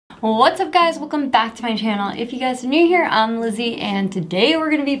What's up guys, welcome back to my channel. If you guys are new here, I'm Lizzy and today we're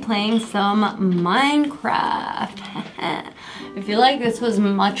gonna be playing some Minecraft. I feel like this was a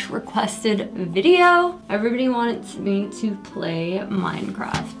much requested video. Everybody wanted me to play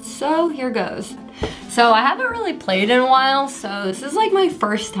Minecraft, so here goes. So I haven't really played in a while, so this is like my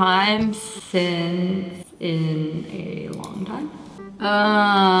first time since in a long time.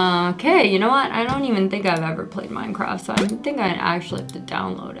 Okay, you know what? I don't even think I've ever played Minecraft, so I think I actually have to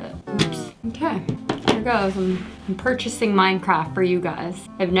download it. Oops. Okay, here goes. I'm purchasing Minecraft for you guys.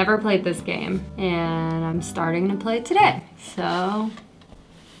 I've never played this game, and I'm starting to play it today. So,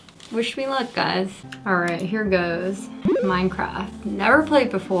 wish me luck, guys. All right, here goes. Minecraft. Never played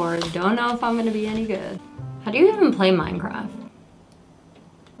before. Don't know if I'm gonna be any good. How do you even play Minecraft?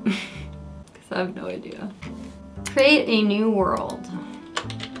 Because I have no idea. Create a new world.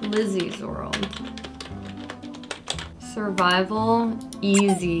 Lizzy's world. Survival,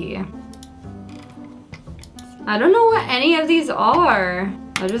 easy. I don't know what any of these are.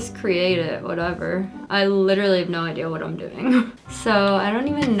 I just create it, whatever. I literally have no idea what I'm doing. So I don't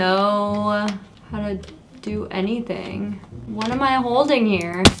even know how to do anything. What am I holding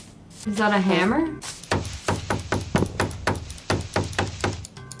here? Is that a hammer?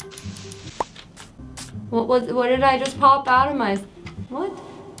 What did I just pop out of my, what?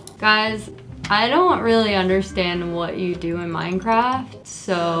 Guys, I don't really understand what you do in Minecraft,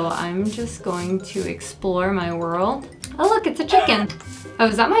 so I'm just going to explore my world. Oh look, it's a chicken. Oh,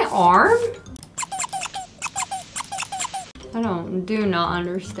 is that my arm? I do not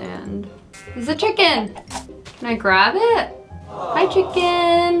understand. It's a chicken. Can I grab it? Hi,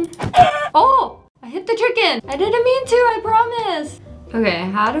 chicken. Oh, I hit the chicken. I didn't mean to, I promise. Okay,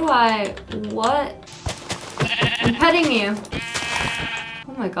 how do I, what? I'm petting you.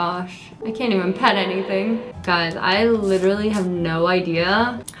 Oh my gosh, I can't even pet anything. Guys, I literally have no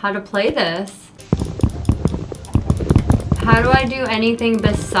idea how to play this. How do I do anything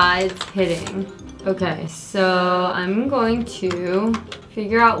besides hitting? Okay, so I'm going to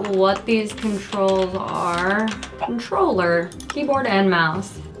figure out what these controls are. Controller, keyboard and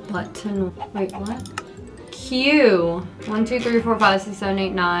mouse. Button, wait, what? Q. 1, 2, 3, 4, 5, 6, 7,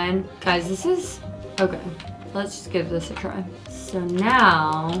 8, 9. Guys, this is, okay. Let's just give this a try. So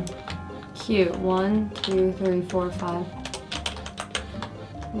now, Q, 1, 2, 3, 4, 5.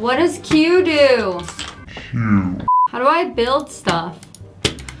 What does Q do? Q. How do I build stuff?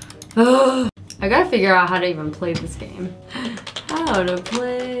 Ugh. I gotta figure out how to even play this game. How to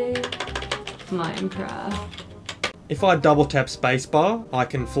play Minecraft. If I double tap spacebar, I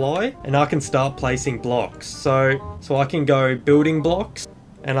can fly and I can start placing blocks. So I can go building blocks.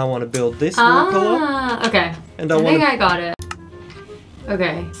 And I want to build this wool pillar. Okay. And I think I got it.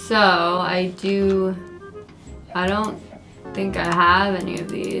 Okay, so I don't think I have any of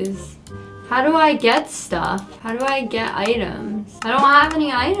these. How do I get stuff? How do I get items? I don't have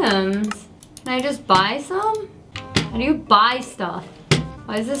any items. Can I just buy some? How do you buy stuff?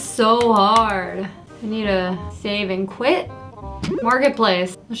 Why is this so hard? I need to save and quit.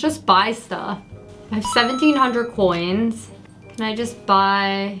 Marketplace. Let's just buy stuff. I have 1,700 coins. Can I just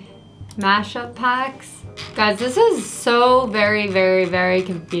buy mashup packs? Guys, this is so very, very, very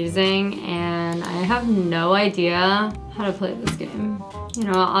confusing and I have no idea how to play this game. You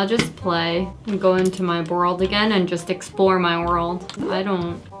know, I'll just play and go into my world again and just explore my world. I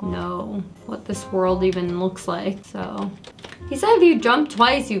don't know what this world even looks like, so. He said if you jump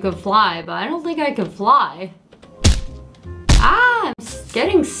twice you could fly, but I don't think I could fly. Ah, I'm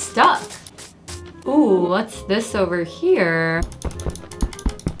getting stuck. Ooh, what's this over here?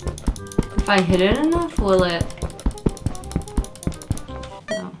 If I hit it enough, will it?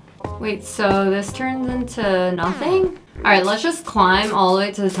 No. Wait, so this turns into nothing? Alright, let's just climb all the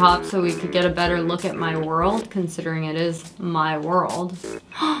way to the top so we could get a better look at my world, considering it is my world.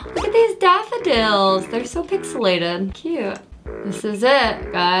 Look at these daffodils! They're so pixelated. Cute. This is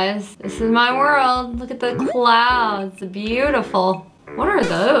it, guys. This is my world. Look at the clouds. Beautiful. What are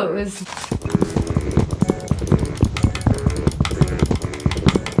those?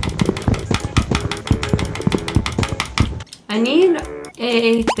 I need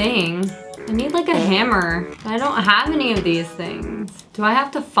a thing. I need like a hammer. I don't have any of these things. Do I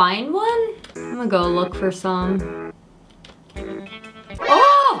have to find one? I'm gonna go look for some.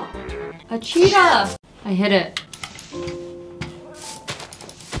 Oh! A cheetah! I hit it.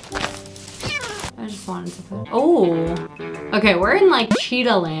 I just wanted to put, oh. Okay, we're in like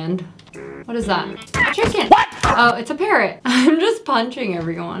cheetah land. What is that? A chicken! What? Oh, it's a parrot. I'm just punching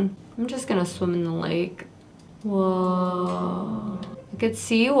everyone. I'm just gonna swim in the lake. Whoa. I could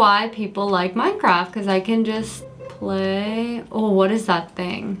see why people like Minecraft because I can just Play. Oh, what is that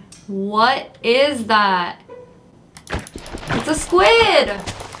thing? What is that? It's a squid!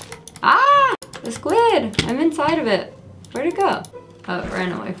 Ah! The squid! I'm inside of it. Where'd it go? Oh, it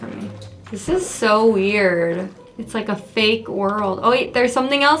ran away from me. This is so weird. It's like a fake world. Oh wait, there's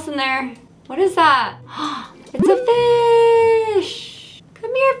something else in there. What is that? It's a fish!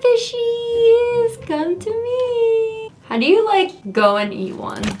 Come here, fishies! Come to me! How do you like go and eat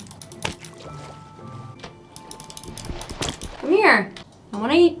one? Come here. I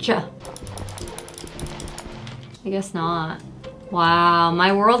wanna eat ya. I guess not. Wow,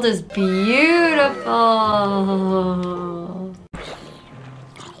 my world is beautiful.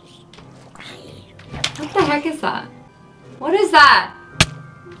 What the heck is that? What is that?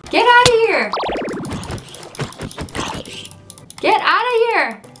 Get out of here! Get out of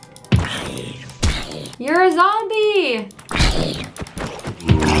here! You're a zombie!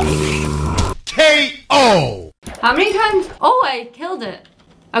 KO! How many times? Oh, I killed it.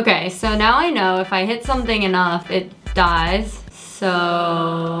 Okay, so now I know if I hit something enough, it dies.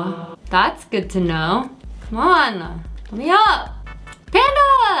 So that's good to know. Come on, let me up.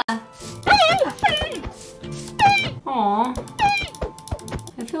 Panda! Aw,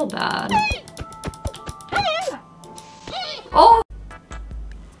 I feel bad. Oh!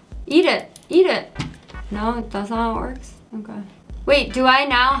 Eat it, eat it. No, that's not how it works? Okay. Wait, do I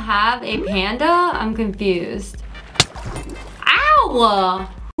now have a panda? I'm confused. Ow!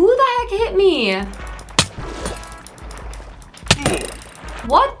 Who the heck hit me?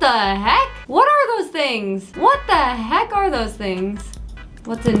 What the heck? What are those things? What the heck are those things?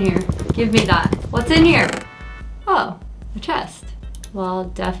 What's in here? Give me that. What's in here? Oh, a chest. Well,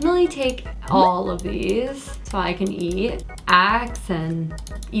 definitely take all of these so I can eat. Axe and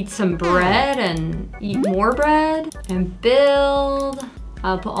eat some bread and eat more bread and build.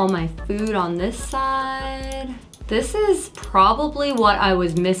 I'll put all my food on this side. This is probably what I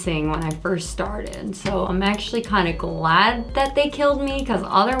was missing when I first started. So I'm actually kind of glad that they killed me because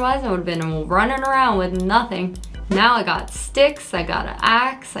otherwise I would have been running around with nothing. Now I got sticks, I got an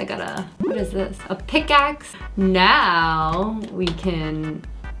axe, I got a, what is this? A pickaxe. Now we can,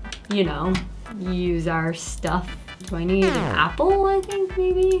 you know, use our stuff. Do I need an apple, I think,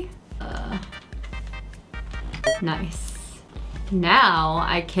 maybe? Nice. Now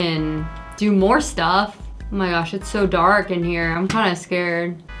I can do more stuff. Oh my gosh, it's so dark in here. I'm kind of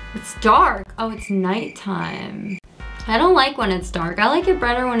scared. It's dark. Oh, it's nighttime. I don't like when it's dark. I like it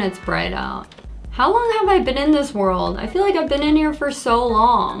better when it's bright out. How long have I been in this world? I feel like I've been in here for so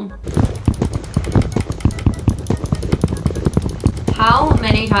long. How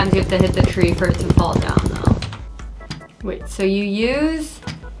many times do you have to hit the tree for it to fall down though? Wait, so you use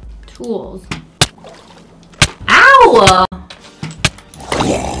tools. Ow!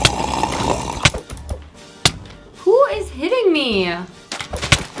 Who is hitting me?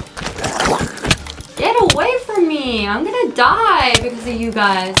 Get away from me! I'm gonna die because of you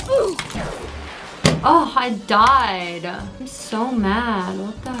guys. Oh, I died. I'm so mad.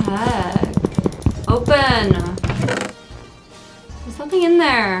 What the heck? Open. There's nothing in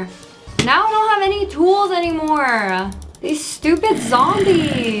there. Now I don't have any tools anymore. These stupid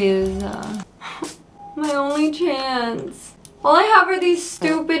zombies. My only chance. All I have are these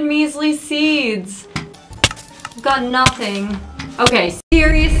stupid measly seeds. I've got nothing. Okay,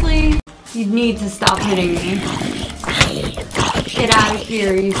 seriously? You need to stop hitting me. Get out of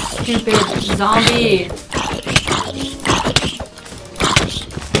here, you stupid zombie.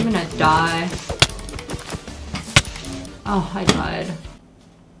 I'm gonna die. Oh, I died.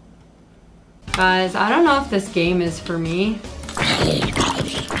 Guys, I don't know if this game is for me. You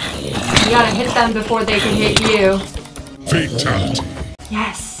gotta hit them before they can hit you. Fatality.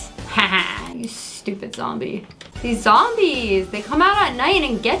 Yes. Haha, you stupid zombie. These zombies, they come out at night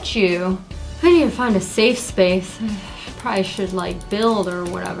and get you. I need to find a safe space. Probably should like build or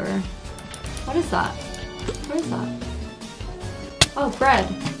whatever. What is that? What is that? Oh, bread.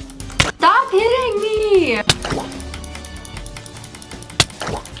 Stop hitting me!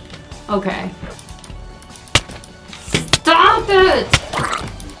 Okay. Stop it!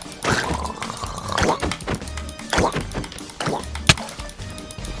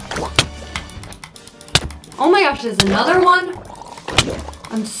 Oh my gosh, there's another one?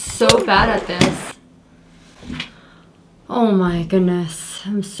 I'm so bad at this. Oh my goodness,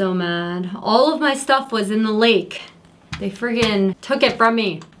 I'm so mad. All of my stuff was in the lake. They friggin' took it from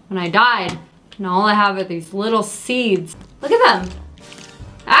me when I died. And all I have are these little seeds. Look at them.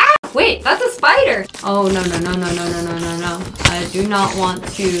 Ah, wait, that's a spider. Oh, no, no, no, no, no, no, no, no, no. I do not want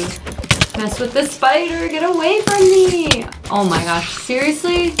to mess with the spider. Get away from me. Oh my gosh,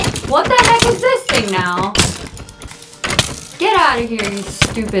 seriously? What the heck is this thing now? Get out of here, you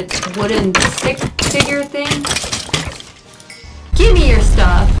stupid wooden stick figure thing. Give me your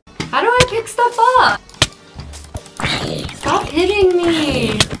stuff. How do I pick stuff up? Stop hitting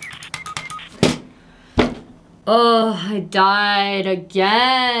me. Oh, I died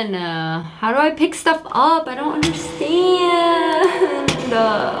again. How do I pick stuff up? I don't understand.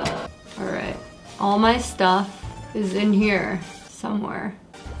 Alright, all my stuff is in here somewhere.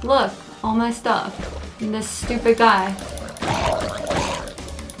 Look, all my stuff. And this stupid guy.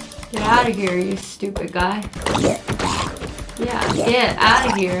 Get out of here, you stupid guy. Yeah, get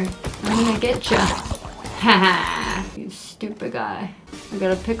out of here. I'm gonna get ya. Haha, you stupid guy. I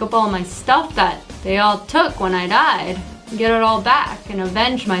gotta pick up all my stuff that they all took when I died. Get it all back and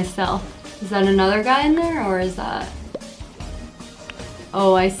avenge myself. Is that another guy in there or is that...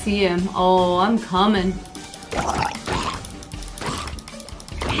 Oh, I see him. Oh, I'm coming.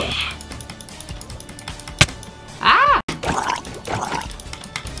 Ah!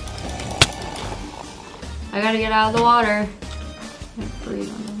 I gotta get out of the water. Can't breathe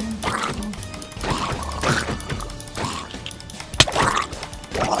under there.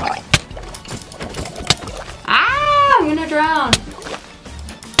 Ah! I'm gonna drown.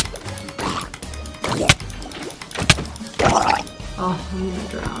 Oh, I'm gonna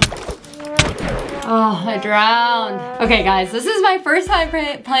drown. Oh, I drowned. Okay, guys, this is my first time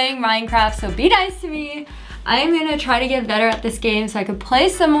playing Minecraft, so be nice to me. I'm gonna try to get better at this game so I can play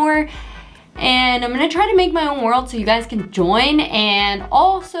some more. And I'm gonna try to make my own world so you guys can join, and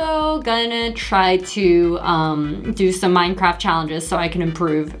also gonna try to do some Minecraft challenges so I can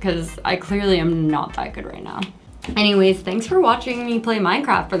improve, because I clearly am not that good right now. Anyways, thanks for watching me play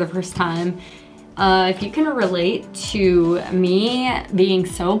Minecraft for the first time. If you can relate to me being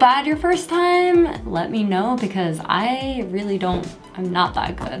so bad your first time, let me know, because I really don't, I'm not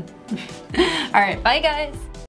that good. All right, bye guys.